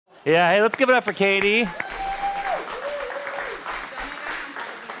Yeah, hey, let's give it up for Katie.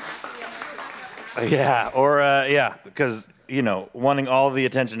 Yeah, because, wanting all the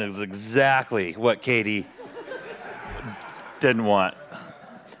attention is exactly what Katie didn't want.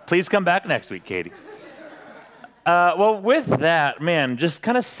 Please come back next week, Katie. Well, with that, man, just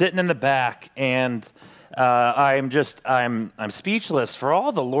kind of sitting in the back, and I'm speechless for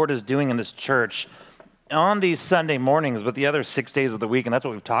all the Lord is doing in this church on these Sunday mornings, but the other 6 days of the week, and that's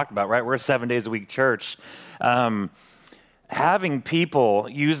what we've talked about, right? We're a 7 days a week church. Having people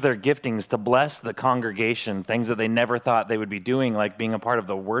use their giftings to bless the congregation, things that they never thought they would be doing, like being a part of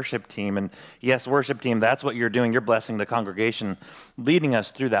the worship team. And yes, worship team, that's what you're doing. You're blessing the congregation, leading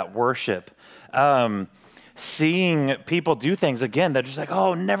us through that worship. Seeing people do things, again, they're just like,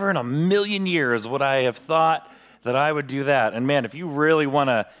 oh, never in a million years would I have thought that I would do that. And man, if you really want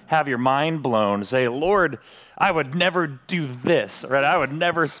to have your mind blown, say, Lord, I would never do this, right? I would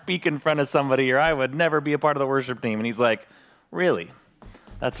never speak in front of somebody, or I would never be a part of the worship team. And he's like, really?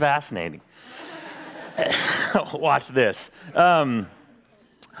 That's fascinating. Watch this.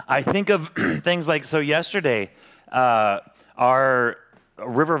 I think of things like, so yesterday, our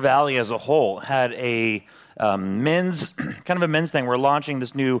River Valley as a whole had a men's thing. We're launching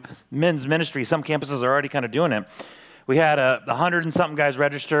this new men's ministry. Some campuses are already kind of doing it. We had 100 and something guys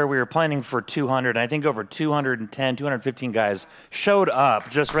register. We were planning for 200. And I think over 210, 215 guys showed up,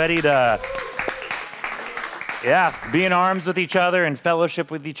 just ready to, be in arms with each other and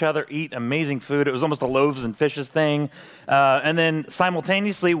fellowship with each other, eat amazing food. It was almost a loaves and fishes thing. And then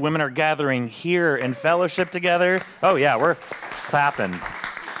simultaneously, women are gathering here in fellowship together. Oh yeah, we're clapping.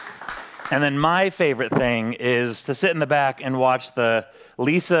 And then my favorite thing is to sit in the back and watch the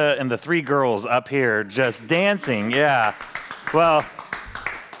Lisa and the three girls up here just dancing. Yeah. Well,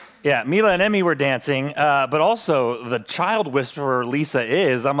 yeah, Mila and Emmy were dancing, but also the child whisperer Lisa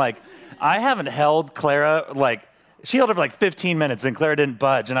is. I'm like, I haven't held Clara, she held her for 15 minutes and Clara didn't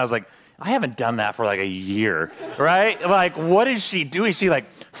budge. And I was like, I haven't done that for a year, right? What is she doing? Is she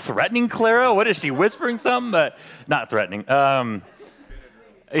threatening Clara? What is she whispering something? But not threatening.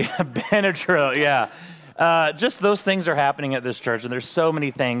 Benadryl, yeah. Just those things are happening at this church, and there's so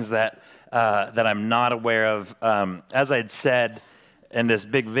many things that I'm not aware of. As I had said in this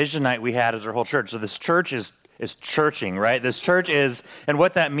big vision night we had as our whole church, so this church is churching, right? This church is, and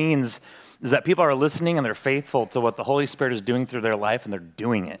what that means is that people are listening and they're faithful to what the Holy Spirit is doing through their life, and they're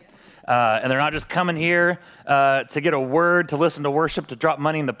doing it. And they're not just coming here to get a word, to listen to worship, to drop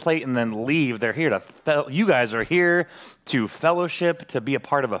money in the plate and then leave. They're here you guys are here to fellowship, to be a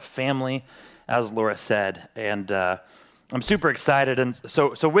part of a family, as Laura said. And I'm super excited. And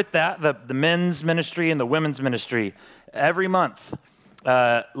so with that, the men's ministry and the women's ministry, every month,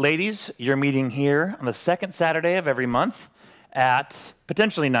 ladies, you're meeting here on the second Saturday of every month at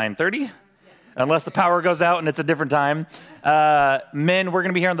potentially 9:30. Unless the power goes out and it's a different time. Men, we're going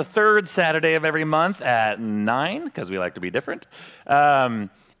to be here on the third Saturday of every month at 9, because we like to be different. And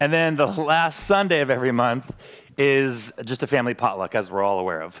then the last Sunday of every month is just a family potluck, as we're all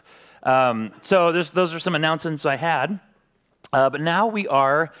aware of. So those are some announcements I had. But now we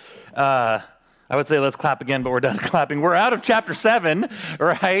are, I would say let's clap again, but we're done clapping. We're out of chapter 7,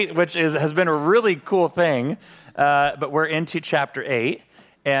 right, which has been a really cool thing. But we're into chapter 8.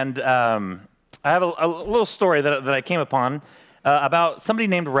 And I have a little story that I came upon about somebody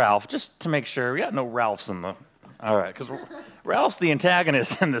named Ralph, just to make sure. We got no Ralphs in the... All right, because Ralph's the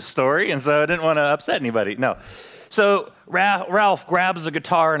antagonist in this story, and so I didn't want to upset anybody. No. So Ralph grabs a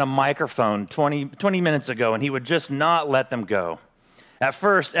guitar and a microphone 20 minutes ago, and he would just not let them go. At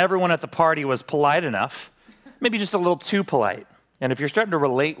first, everyone at the party was polite enough, maybe just a little too polite. And if you're starting to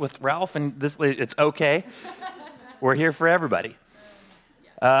relate with Ralph, and it's okay. We're here for everybody.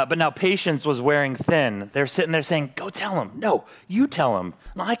 But now patience was wearing thin. They're sitting there saying, go tell him. No, you tell him.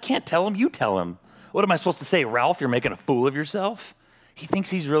 No, I can't tell him. You tell him. What am I supposed to say, Ralph? You're making a fool of yourself? He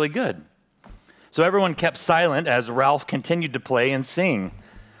thinks he's really good. So everyone kept silent as Ralph continued to play and sing.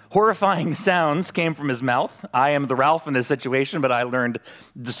 Horrifying sounds came from his mouth. I am the Ralph in this situation, but I learned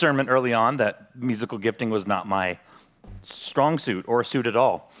discernment early on that musical gifting was not my strong suit or suit at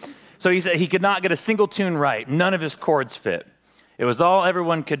all. So he said he could not get a single tune right. None of his chords fit. It was all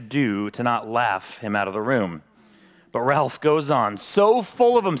everyone could do to not laugh him out of the room. But Ralph goes on, so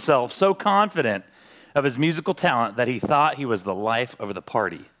full of himself, so confident of his musical talent that he thought he was the life of the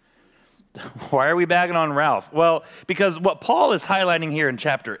party. Why are we bagging on Ralph? Well, because what Paul is highlighting here in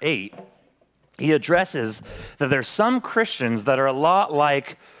chapter 8, he addresses that there's some Christians that are a lot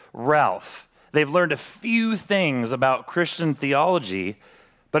like Ralph. They've learned a few things about Christian theology,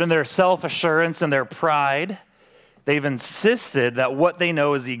 but in their self-assurance and their pride, They've insisted that what they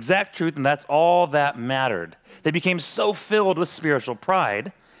know is the exact truth, and that's all that mattered. They became so filled with spiritual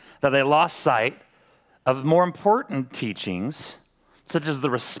pride that they lost sight of more important teachings, such as the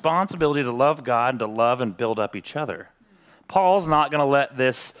responsibility to love God and to love and build up each other. Paul's not going to let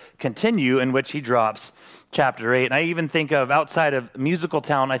this continue, in which he drops chapter 8. And I even think of, outside of musical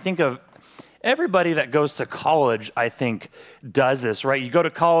talent, I think of everybody that goes to college, I think, does this, right? You go to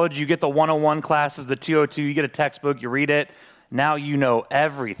college, you get the 101 classes, the 202, you get a textbook, you read it. Now you know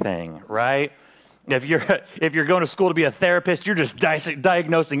everything, right? If you're going to school to be a therapist, you're just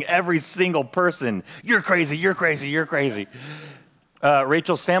diagnosing every single person. You're crazy, you're crazy, you're crazy.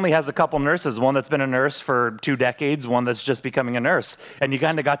 Rachel's family has a couple nurses, one that's been a nurse for 2 decades, one that's just becoming a nurse. And you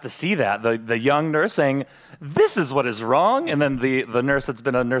kind of got to see that, the young nurse saying, this is what is wrong. And then the nurse that's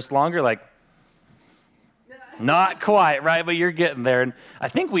been a nurse longer, like, not quite, right? But you're getting there. And I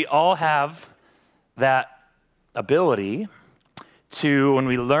think we all have that ability to, when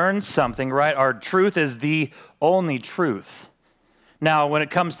we learn something, right, our truth is the only truth. Now, when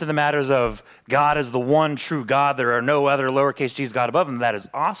it comes to the matters of God is the one true God, there are no other lowercase g's God above him, that is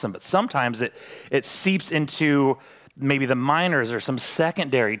awesome. But sometimes it seeps into maybe the minors or some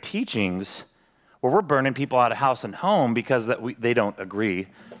secondary teachings where we're burning people out of house and home because they don't agree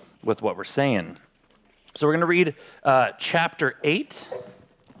with what we're saying. So we're going to read chapter 8.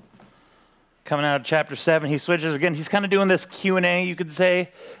 Coming out of chapter 7, he switches again. He's kind of doing this Q&A, you could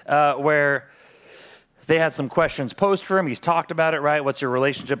say, where they had some questions posed for him. He's talked about it, right? What's your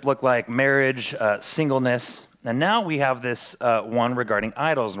relationship look like? Marriage, singleness. And now we have this one regarding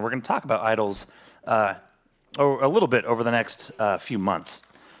idols. And we're going to talk about idols a little bit over the next few months.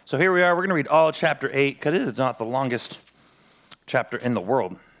 So here we are. We're going to read all of chapter 8 because it is not the longest chapter in the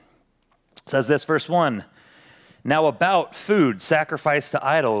world. It says this, verse 1. Now about food sacrificed to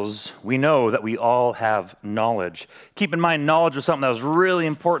idols, we know that we all have knowledge. Keep in mind, knowledge was something that was really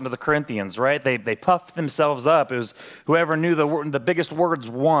important to the Corinthians, right? They puffed themselves up. It was whoever knew the biggest words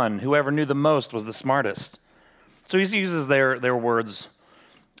won. Whoever knew the most was the smartest. So he uses their words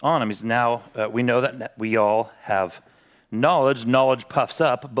on him. He says, now we know that we all have knowledge. Knowledge puffs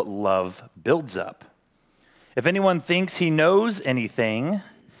up, but love builds up. If anyone thinks he knows anything,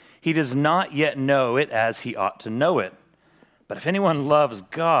 he does not yet know it as he ought to know it. But if anyone loves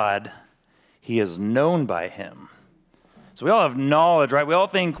God, he is known by him. So we all have knowledge, right? We all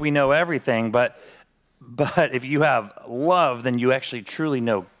think we know everything, but if you have love, then you actually truly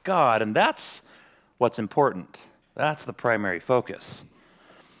know God, and that's what's important. That's the primary focus.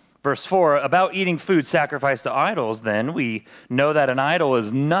 Verse 4, about eating food sacrificed to idols, then, we know that an idol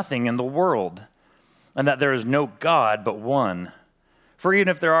is nothing in the world, and that there is no God but one. For even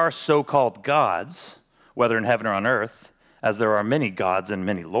if there are so-called gods, whether in heaven or on earth, as there are many gods and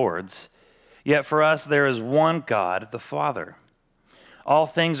many lords, yet for us there is one God, the Father. All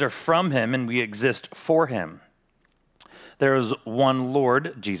things are from him, and we exist for him. There is one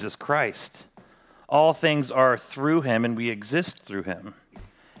Lord, Jesus Christ. All things are through him, and we exist through him.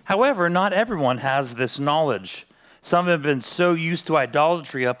 However, not everyone has this knowledge. Some have been so used to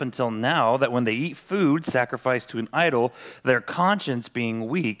idolatry up until now that when they eat food sacrificed to an idol, their conscience, being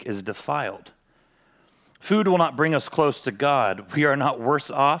weak, is defiled. Food will not bring us close to God. We are not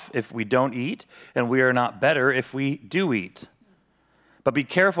worse off if we don't eat, and we are not better if we do eat. But be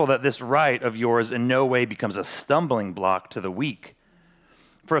careful that this right of yours in no way becomes a stumbling block to the weak.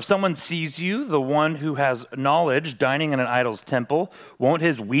 For if someone sees you, the one who has knowledge, dining in an idol's temple, won't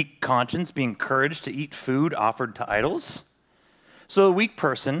his weak conscience be encouraged to eat food offered to idols? So a weak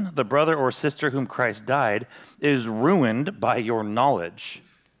person, the brother or sister whom Christ died, is ruined by your knowledge.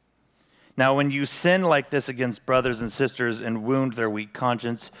 Now, when you sin like this against brothers and sisters and wound their weak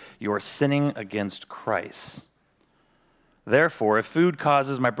conscience, you are sinning against Christ. Therefore, if food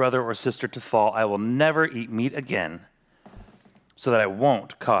causes my brother or sister to fall, I will never eat meat again, so that I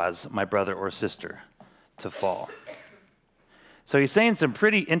won't cause my brother or sister to fall. So he's saying some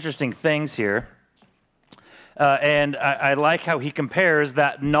pretty interesting things here. And I like how he compares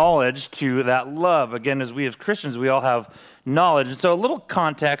that knowledge to that love. Again, as we as Christians, we all have knowledge. And so a little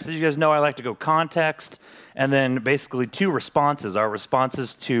context. As you guys know, I like to go context and then basically 2 responses. Our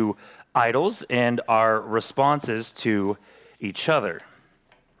responses to idols and our responses to each other.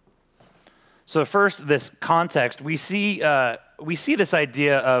 So first, this context, we see this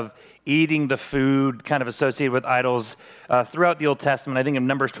idea of eating the food kind of associated with idols throughout the Old Testament. I think in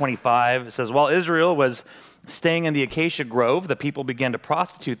Numbers 25, it says, while Israel was staying in the acacia grove, the people began to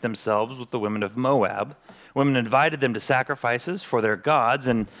prostitute themselves with the women of Moab. Women invited them to sacrifices for their gods,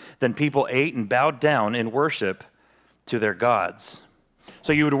 and then people ate and bowed down in worship to their gods.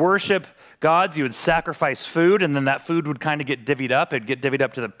 So you would worship gods, you would sacrifice food, and then that food would kind of get divvied up. It'd get divvied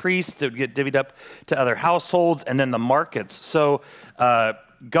up to the priests, it would get divvied up to other households, and then the markets. So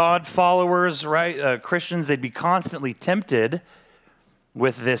God followers, right, Christians, they'd be constantly tempted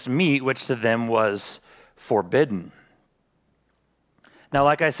with this meat, which to them was forbidden. Now,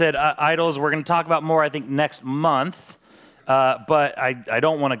 like I said, idols, we're going to talk about more, I think, next month, but I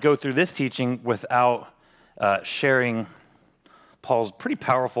don't want to go through this teaching without sharing Paul's pretty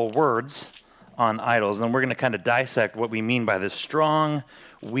powerful words on idols, and we're going to kind of dissect what we mean by this strong,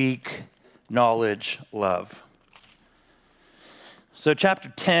 weak, knowledge, love. So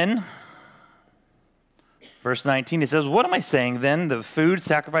chapter 10, verse 19, it says, "What am I saying then? The food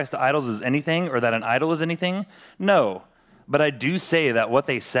sacrificed to idols is anything, or that an idol is anything? No, but I do say that what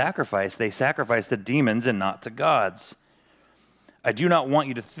they sacrifice to demons and not to gods. I do not want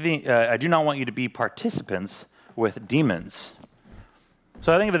you to be participants with demons."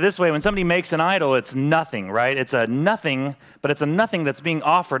 So I think of it this way: when somebody makes an idol, it's nothing, right? It's a nothing, but it's a nothing that's being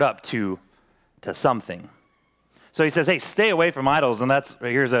offered up to something. So he says, hey, stay away from idols, and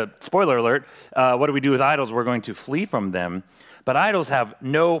here's a spoiler alert. What do we do with idols? We're going to flee from them. But idols have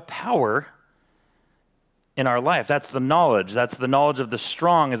no power in our life. That's the knowledge. That's the knowledge of the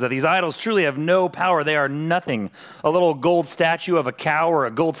strong, is that these idols truly have no power. They are nothing. A little gold statue of a cow or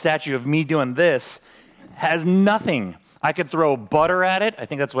a gold statue of me doing this has nothing. I could throw butter at it. I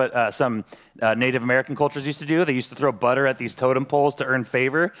think that's what some Native American cultures used to do. They used to throw butter at these totem poles to earn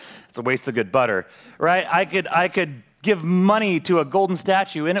favor. It's a waste of good butter, right? I could give money to a golden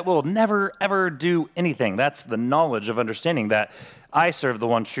statue, and it will never, ever do anything. That's the knowledge of understanding that I serve the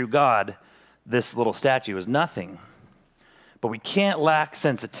one true God. This little statue is nothing. But we can't lack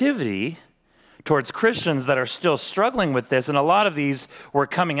sensitivity towards Christians that are still struggling with this. And a lot of these were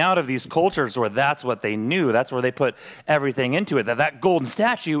coming out of these cultures where that's what they knew. That's where they put everything into it, that golden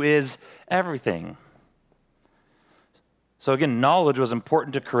statue is everything. So again, knowledge was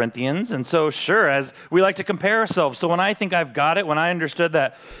important to Corinthians. And so sure, as we like to compare ourselves. So when I think I've got it, when I understood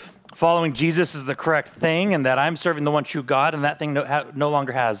that following Jesus is the correct thing and that I'm serving the one true God and that thing no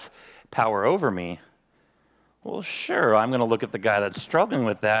longer has power over me, well, sure, I'm going to look at the guy that's struggling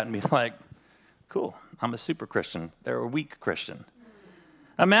with that and be like, cool, I'm a super Christian. They're a weak Christian.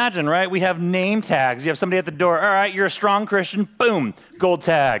 Imagine, right? We have name tags. You have somebody at the door. All right, you're a strong Christian. Boom, gold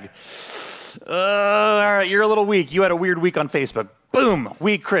tag. All right, you're a little weak. You had a weird week on Facebook. Boom,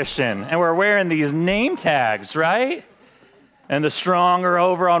 weak Christian. And we're wearing these name tags, right? And the strong are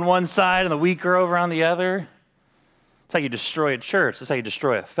over on one side and the weak are over on the other. That's how you destroy a church. That's how you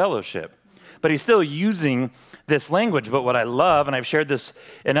destroy a fellowship. But he's still using this language. But what I love, and I've shared this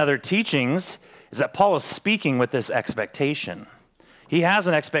in other teachings, is that Paul is speaking with this expectation. He has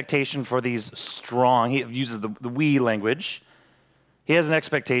an expectation for these strong, he uses the we language. He has an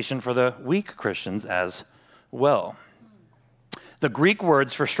expectation for the weak Christians as well. The Greek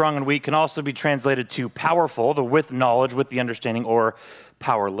words for strong and weak can also be translated to powerful, the with knowledge, with the understanding, or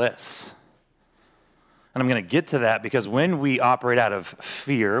powerless. And I'm going to get to that because when we operate out of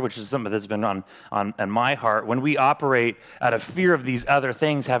fear, which is something that's been on my heart, when we operate out of fear of these other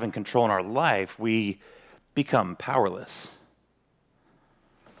things having control in our life, we become powerless.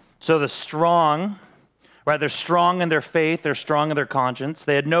 So the strong, right, they're strong in their faith, they're strong in their conscience.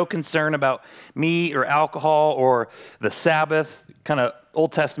 They had no concern about meat or alcohol or the Sabbath, kind of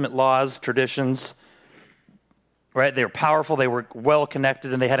Old Testament laws, traditions, right? They were powerful, they were well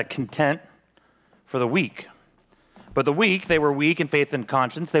connected, and they had a content for the weak. But the weak, they were weak in faith and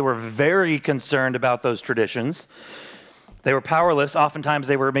conscience. They were very concerned about those traditions. They were powerless. Oftentimes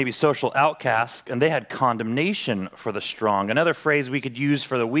they were maybe social outcasts, and they had condemnation for the strong. Another phrase we could use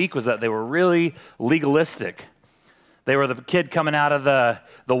for the weak was that they were really legalistic. They were the kid coming out of the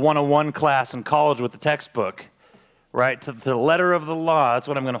 101 class in college with the textbook, right? To the letter of the law, that's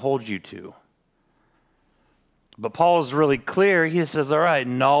what I'm going to hold you to. But Paul is really clear. He says, all right,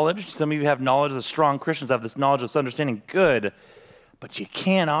 knowledge. Some of you have knowledge. The strong Christians have this knowledge, this understanding. Good. But you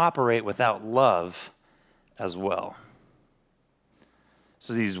can't operate without love as well.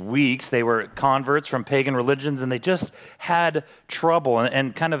 So these weaks, they were converts from pagan religions, and they just had trouble.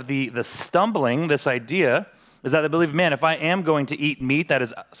 And kind of the stumbling, this idea, is that they believe, man, if I am going to eat meat that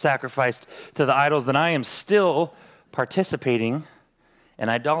is sacrificed to the idols, then I am still participating in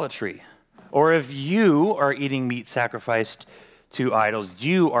idolatry. Or if you are eating meat sacrificed to idols,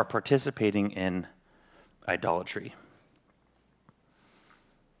 you are participating in idolatry.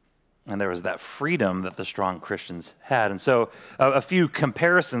 And there was that freedom that the strong Christians had. And so a few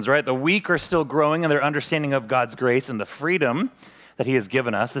comparisons, right? The weak are still growing in their understanding of God's grace and the freedom that he has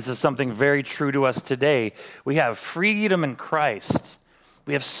given us. This is something very true to us today. We have freedom in Christ.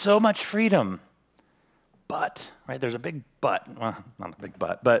 We have so much freedom. But, right, there's a big but. Well, not a big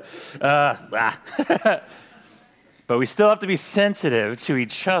but but we still have to be sensitive to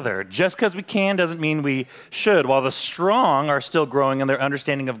each other. Just because we can doesn't mean we should, while the strong are still growing in their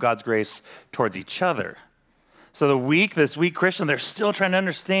understanding of God's grace towards each other. So this weak Christian, they're still trying to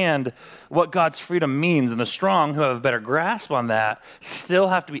understand what God's freedom means, and the strong, who have a better grasp on that, still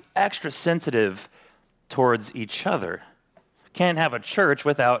have to be extra sensitive towards each other. Can't have a church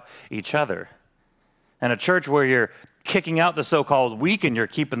without each other. And a church where you're kicking out the so-called weak and you're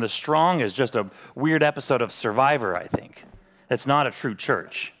keeping the strong is just a weird episode of Survivor, I think. It's not a true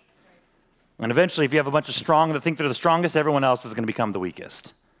church. And eventually, if you have a bunch of strong that think they're the strongest, everyone else is going to become the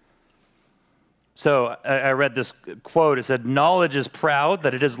weakest. So I read this quote. It said, "Knowledge is proud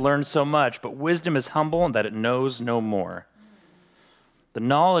that it has learned so much, but wisdom is humble and that it knows no more." The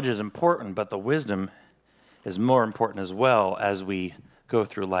knowledge is important, but the wisdom is more important as well as we go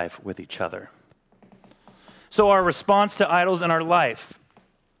through life with each other. So our response to idols in our life.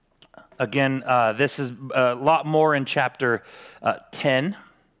 Again, this is a lot more in chapter 10,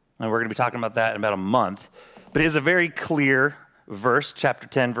 and we're going to be talking about that in about a month. But it is a very clear verse, chapter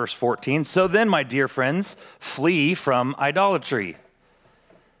 10, verse 14. "So then, my dear friends, flee from idolatry."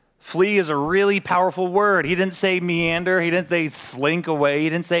 Flee is a really powerful word. He didn't say meander. He didn't say slink away. He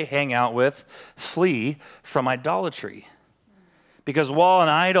didn't say hang out with. Flee from idolatry. Because while an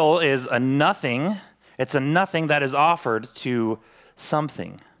idol is a nothing, it's a nothing that is offered to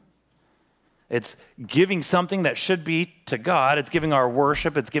something. It's giving something that should be to God. It's giving our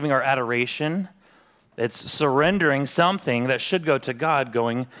worship. It's giving our adoration. It's surrendering something that should go to God,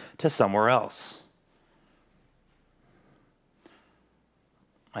 going to somewhere else.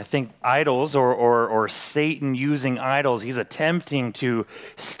 I think idols or Satan using idols, he's attempting to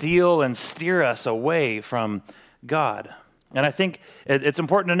steal and steer us away from God. And I think it's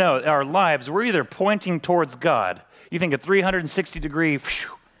important to know, our lives, we're either pointing towards God. You think a 360-degree,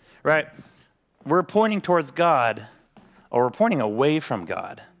 right? We're pointing towards God, or we're pointing away from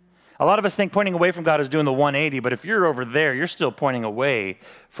God. A lot of us think pointing away from God is doing the 180, but if you're over there, you're still pointing away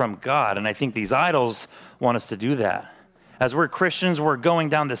from God. And I think these idols want us to do that. As we're Christians, we're going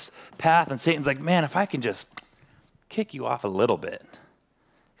down this path, and Satan's like, man, if I can just kick you off a little bit,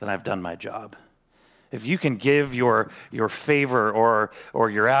 then I've done my job. If you can give your favor or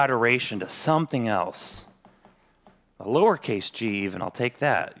your adoration to something else, a lowercase g even, I'll take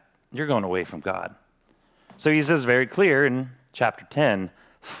that. You're going away from God. So he says very clear in chapter 10,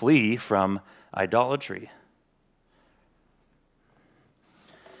 flee from idolatry.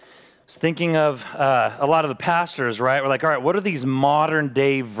 I was thinking of a lot of the pastors, right? We're like, all right, what are these modern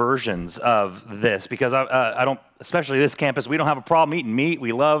day versions of this? Because I don't, especially this campus, we don't have a problem eating meat.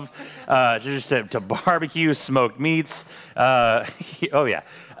 We love just to barbecue, smoked meats. Oh yeah.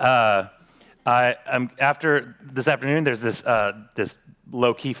 I'm after this afternoon, there's this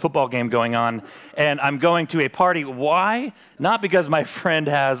low-key football game going on, and I'm going to a party. Why? Not because my friend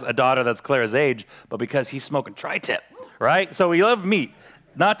has a daughter that's Clara's age, but because he's smoking tri-tip, right? So we love meat.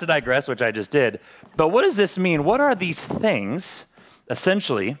 Not to digress, which I just did, but what does this mean? What are these things,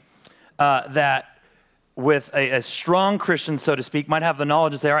 essentially, that with a strong Christian, so to speak, might have the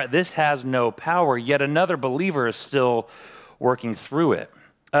knowledge and say, all right, this has no power, yet another believer is still working through it.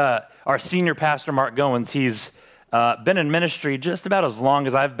 Our senior pastor, Mark Goins, he's been in ministry just about as long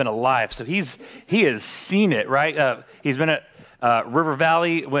as I've been alive, so he has seen it, right? He's been at River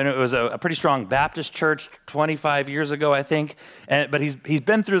Valley when it was a pretty strong Baptist church 25 years ago, I think. But he's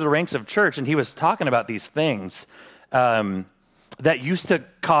been through the ranks of church, and he was talking about these things that used to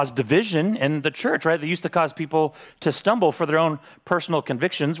cause division in the church, right? They used to cause people to stumble for their own personal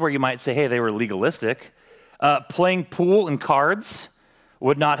convictions, where you might say, hey, they were legalistic. Playing pool and cards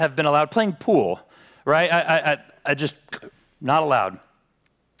would not have been allowed. Playing pool, right? I just, not allowed.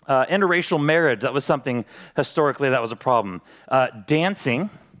 Interracial marriage, that was something historically that was a problem. Dancing,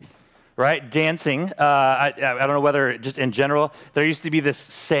 right? Dancing. I don't know whether just in general, there used to be this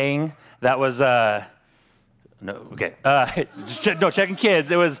saying that was, checking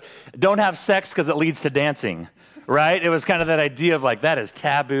kids. It was, don't have sex because it leads to dancing, right? It was kind of that idea of like, that is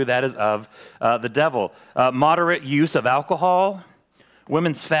taboo, that is of the devil. Moderate use of alcohol,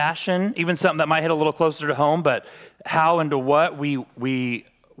 women's fashion, even something that might hit a little closer to home, but how and to what we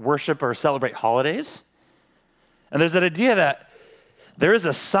worship or celebrate holidays. And there's that idea that there's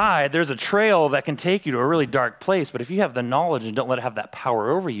a trail that can take you to a really dark place, but if you have the knowledge and don't let it have that power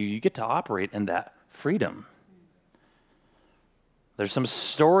over you, you get to operate in that freedom. There's some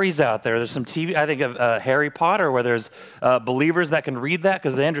stories out there. There's some TV, I think of Harry Potter, where there's believers that can read that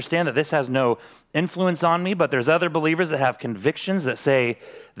because they understand that this has no influence on me, but there's other believers that have convictions that say,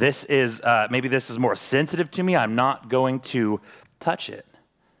 this is, maybe this is more sensitive to me. I'm not going to touch it.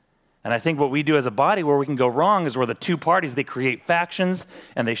 And I think what we do as a body where we can go wrong is where the two parties, they create factions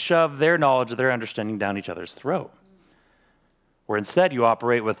and they shove their knowledge, their understanding down each other's throat. Where instead you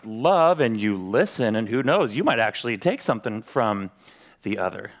operate with love and you listen, and who knows, you might actually take something from the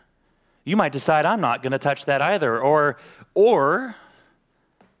other. You might decide, I'm not going to touch that either. Or,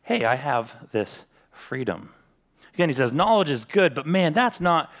 hey, I have this freedom. Again, he says, knowledge is good, but man, that's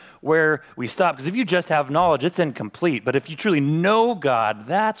not where we stop. Because if you just have knowledge, it's incomplete. But if you truly know God,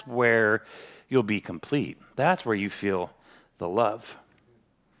 that's where you'll be complete. That's where you feel the love.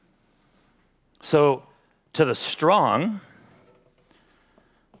 So, to the strong,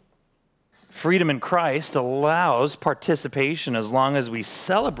 freedom in Christ allows participation as long as we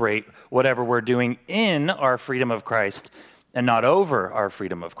celebrate whatever we're doing in our freedom of Christ and not over our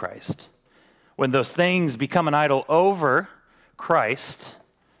freedom of Christ. When those things become an idol over Christ,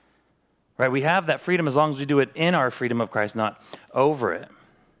 right, we have that freedom as long as we do it in our freedom of Christ, not over it.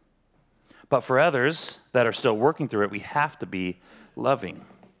 But for others that are still working through it, we have to be loving.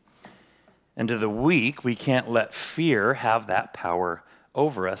 And to the weak, we can't let fear have that power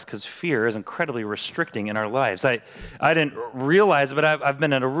over us, because fear is incredibly restricting in our lives. I didn't realize it, but I've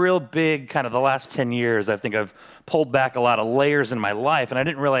been in a real big, kind of the last 10 years, I think I've pulled back a lot of layers in my life, and I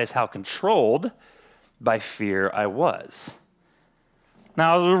didn't realize how controlled by fear I was.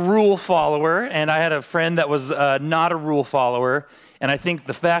 Now, I was a rule follower, and I had a friend that was not a rule follower, and I think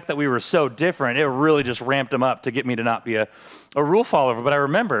the fact that we were so different, it really just ramped him up to get me to not be a rule follower. But I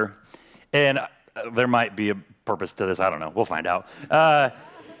remember, and there might be a purpose to this, I don't know, we'll find out. So I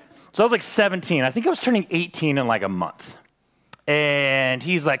was like 17, I think I was turning 18 in like a month. And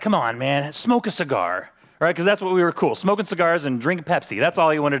he's like, come on, man, smoke a cigar, right? Because that's what we were cool, smoking cigars and drinking Pepsi. That's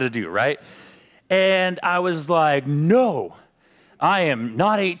all he wanted to do, right? And I was like, no, I am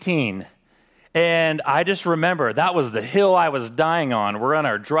not 18. And I just remember that was the hill I was dying on. We're on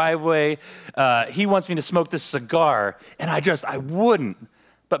our driveway. He wants me to smoke this cigar, and I wouldn't.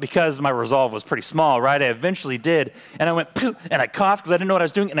 But because my resolve was pretty small, right, I eventually did. And I went, poof, and I coughed because I didn't know what I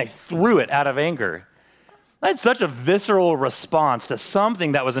was doing, and I threw it out of anger. I had such a visceral response to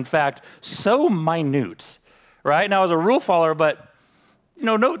something that was, in fact, so minute, right? And I was a rule follower, but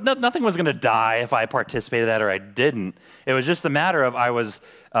nothing was going to die if I participated in that or I didn't. It was just a matter of I was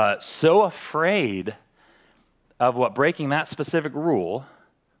so afraid of what breaking that specific rule,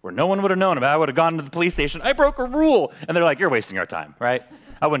 where no one would have known about it. I would have gone to the police station, I broke a rule. And they're like, you're wasting our time, right?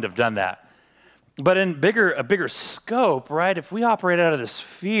 I wouldn't have done that. But in a bigger scope, right, if we operate out of this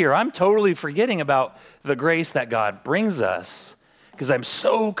fear, I'm totally forgetting about the grace that God brings us because I'm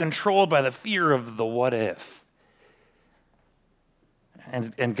so controlled by the fear of the what if.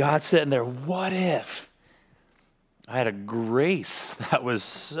 And God's sitting there, what if? I had a grace that was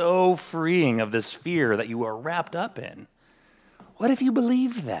so freeing of this fear that you were wrapped up in. What if you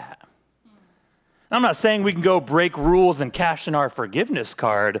believed that? I'm not saying we can go break rules and cash in our forgiveness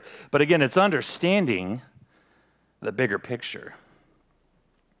card, but again, it's understanding the bigger picture.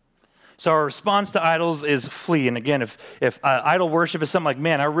 So our response to idols is flee. And again, if idol worship is something like,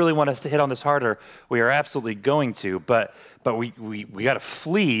 man, I really want us to hit on this harder, we are absolutely going to. But we got to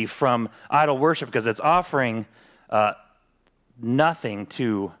flee from idol worship because it's offering nothing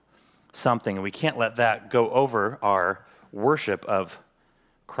to something, and we can't let that go over our worship of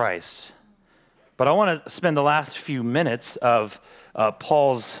Christ. But I want to spend the last few minutes of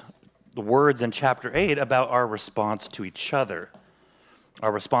Paul's words in chapter 8 about our response to each other,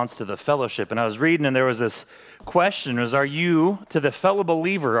 our response to the fellowship. And I was reading, and there was this question, are you, to the fellow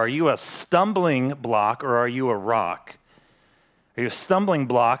believer, are you a stumbling block or are you a rock? Are you a stumbling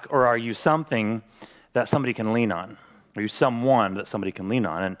block or are you something that somebody can lean on? Are you someone that somebody can lean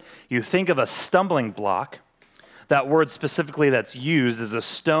on? And you think of a stumbling block, that word specifically that's used is a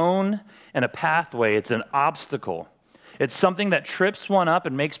stone and a pathway. It's an obstacle. It's something that trips one up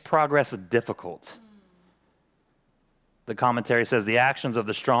and makes progress difficult. The commentary says the actions of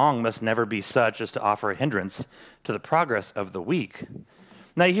the strong must never be such as to offer a hindrance to the progress of the weak.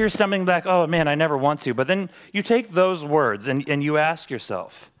 Now you hear stumbling back, oh man, I never want to. But then you take those words and you ask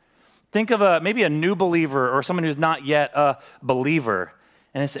yourself, think of maybe a new believer or someone who's not yet a believer.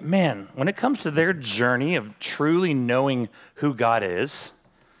 And I said, man, when it comes to their journey of truly knowing who God is,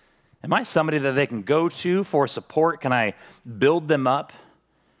 am I somebody that they can go to for support? Can I build them up?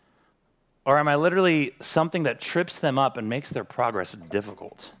 Or am I literally something that trips them up and makes their progress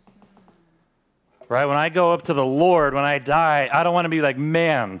difficult? right? When I go up to the Lord, when I die, I don't want to be like,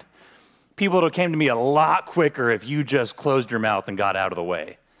 man, people would have came to me a lot quicker if you just closed your mouth and got out of the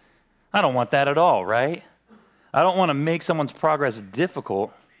way. I don't want that at all, right? I don't want to make someone's progress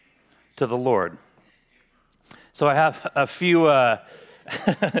difficult to the Lord. So I have a few a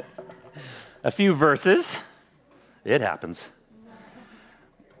few verses. It happens.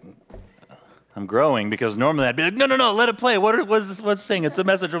 I'm growing because normally I'd be like, no, let it play. What's sing? It's a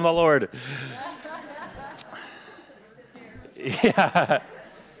message from the Lord. Yeah.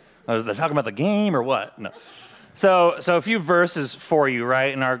 They're talking about the game or what? No. So a few verses for you,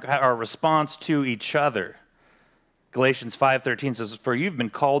 right? And our response to each other. Galatians 5:13 says, "For you've been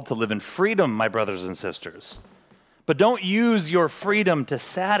called to live in freedom, my brothers and sisters. But don't use your freedom to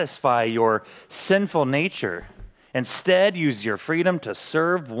satisfy your sinful nature. Instead, use your freedom to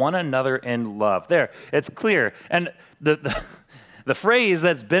serve one another in love." There, it's clear. And the phrase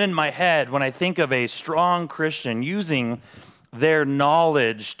that's been in my head when I think of a strong Christian using their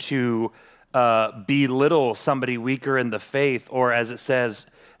knowledge to belittle somebody weaker in the faith, or as it says,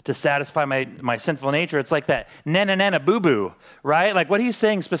 to satisfy my sinful nature, it's like that na-na-na-na boo-boo, right? Like what he's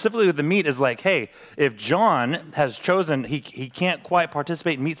saying specifically with the meat is like, hey, if John has chosen, he can't quite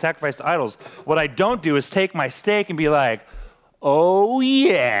participate in meat sacrificed to idols, what I don't do is take my steak and be like, oh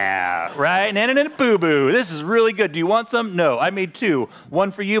yeah, right? Na-na-na-na boo-boo, this is really good. Do you want some? No, I made two. One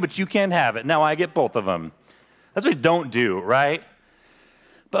for you, but you can't have it. Now I get both of them. That's what we don't do, right?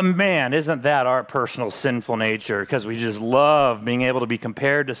 But man, isn't that our personal sinful nature? Because we just love being able to be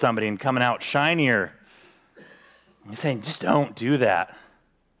compared to somebody and coming out shinier. He's saying, just don't do that.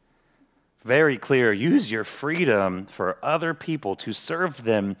 Very clear. Use your freedom for other people to serve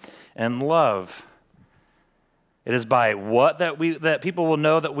them in love. It is by what that people will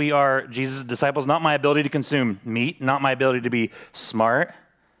know that we are Jesus' disciples. Not my ability to consume meat, not my ability to be smart,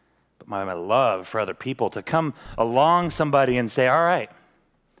 but my love for other people. To come along somebody and say, all right,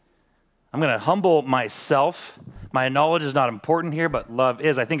 I'm going to humble myself. My knowledge is not important here, but love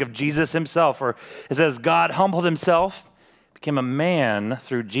is. I think of Jesus himself, where it says God humbled himself, became a man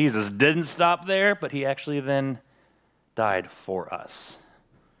through Jesus. Didn't stop there, but he actually then died for us.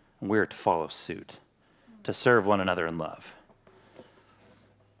 And we're to follow suit, to serve one another in love.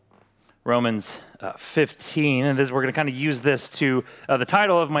 Romans 15, and we're going to kind of use this to, the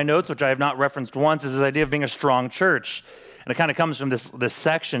title of my notes, which I have not referenced once, is this idea of being a strong church. And it kind of comes from this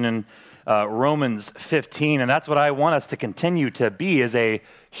section in Romans 15, and that's what I want us to continue to be, is a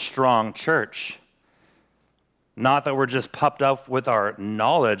strong church. Not that we're just puffed up with our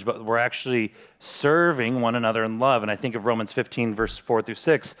knowledge, but we're actually serving one another in love. And I think of Romans 15, verse 4 through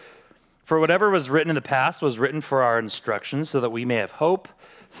 6. "For whatever was written in the past was written for our instruction, so that we may have hope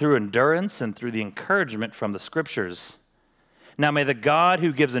through endurance and through the encouragement from the Scriptures. Now may the God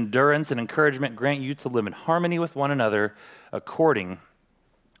who gives endurance and encouragement grant you to live in harmony with one another according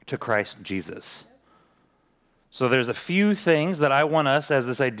to Christ Jesus." So there's a few things that I want us, as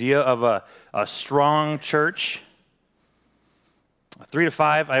this idea of a strong church. 3 to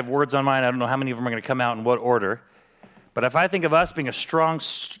 5, I have words on mine. I don't know how many of them are going to come out in what order. But if I think of us being a strong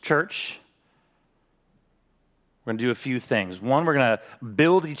church, we're going to do a few things. One, we're going to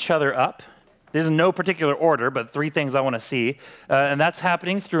build each other up. There's no particular order, but 3 things I want to see. And that's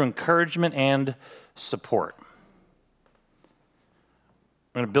happening through encouragement and support.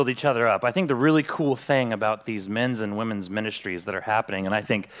 We're going to build each other up. I think the really cool thing about these men's and women's ministries that are happening, and I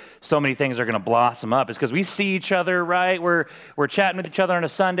think so many things are going to blossom up, is because we see each other, right? We're chatting with each other on a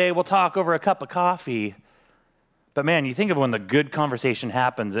Sunday. We'll talk over a cup of coffee. But man, you think of when the good conversation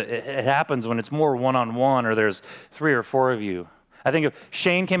happens, it happens when it's more one-on-one, or there's 3 or 4 of you. I think of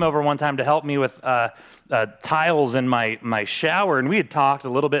Shane came over one time to help me with tiles in my shower, and we had talked a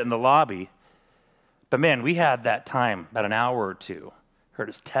little bit in the lobby. But man, we had that time, about an hour or two. Heard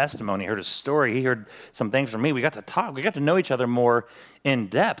his testimony, heard his story. He heard some things from me. We got to talk. We got to know each other more in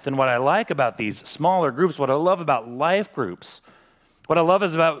depth. And what I like about these smaller groups, what I love about life groups, what I love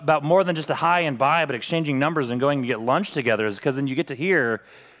is about more than just a hi and bye, but exchanging numbers and going to get lunch together, is because then you get to hear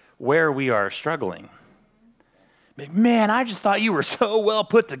where we are struggling. Man, I just thought you were so well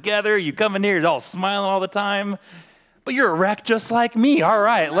put together. You come in here, you're all smiling all the time, but you're a wreck just like me. All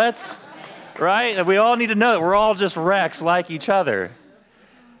right, right? We all need to know that we're all just wrecks like each other.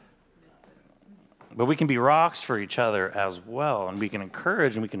 But we can be rocks for each other as well, and we can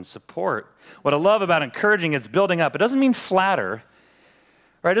encourage and we can support. What I love about encouraging is building up. It doesn't mean flatter,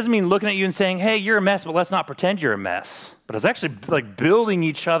 right? It doesn't mean looking at you and saying, hey, you're a mess, but let's not pretend you're a mess. But it's actually like building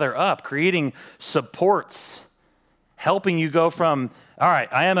each other up, creating supports, helping you go from, all right,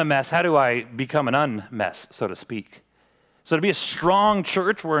 I am a mess. How do I become an unmess, so to speak? So to be a strong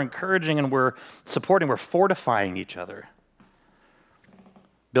church, we're encouraging and we're supporting, we're fortifying each other.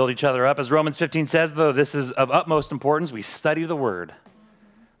 Build each other up. As Romans 15 says, though, this is of utmost importance. We study the Word.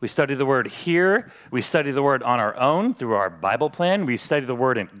 We study the Word here. We study the Word on our own through our Bible plan. We study the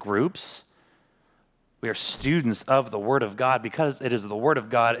Word in groups. We are students of the Word of God because it is the Word of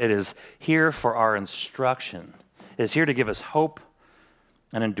God. It is here for our instruction. It is here to give us hope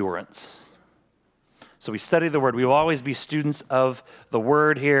and endurance. So we study the Word. We will always be students of the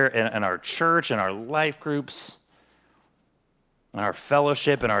Word here in our church, in our life groups, in our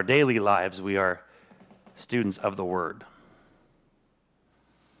fellowship, in our daily lives. We are students of the Word.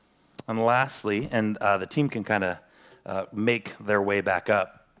 And lastly, and the team can kind of make their way back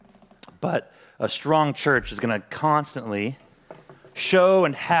up, but a strong church is going to constantly show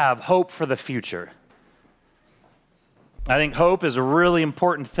and have hope for the future. I think hope is a really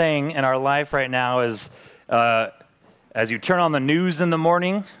important thing in our life right now. As you turn on the news in the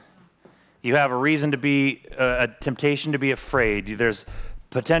morning, you have a reason to be, a temptation to be afraid. There's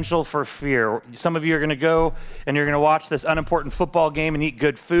potential for fear. Some of you are going to go and you're going to watch this unimportant football game and eat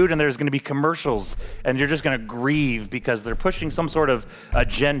good food, and there's going to be commercials, and you're just going to grieve because they're pushing some sort of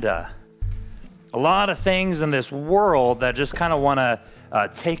agenda. A lot of things in this world that just kind of want to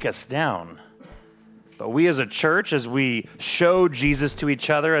take us down. But we as a church, as we show Jesus to each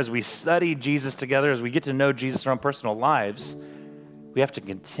other, as we study Jesus together, as we get to know Jesus in our own personal lives, we have to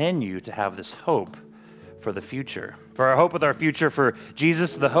continue to have this hope for the future. For our hope with our future, for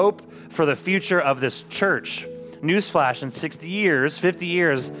Jesus, the hope for the future of this church. Newsflash, in 60 years, 50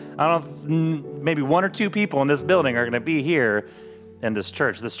 years, I don't know, maybe one or two people in this building are going to be here in this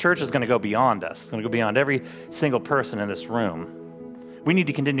church. This church is going to go beyond us. It's going to go beyond every single person in this room. We need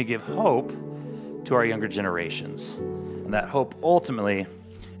to continue to give hope to our younger generations. And that hope ultimately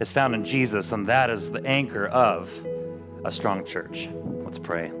is found in Jesus, and that is the anchor of a strong church. Let's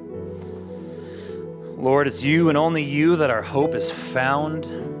pray. Lord, it's you and only you that our hope is found.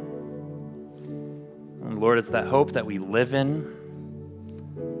 And Lord, it's that hope that we live in.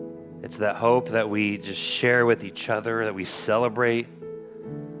 It's that hope that we just share with each other, that we celebrate.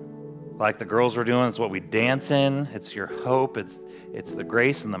 Like the girls were doing, it's what we dance in. It's your hope. It's the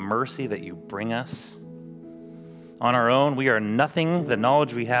grace and the mercy that you bring us. On our own, we are nothing. The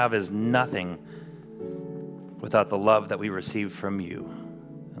knowledge we have is nothing without the love that we receive from you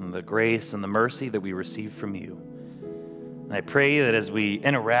and the grace and the mercy that we receive from you. And I pray that as we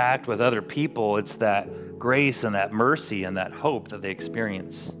interact with other people, it's that grace and that mercy and that hope that they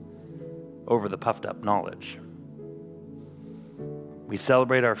experience over the puffed up knowledge. We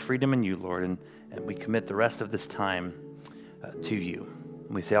celebrate our freedom in you, Lord, and we commit the rest of this time to you.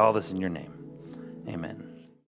 And we say all this in your name. Amen.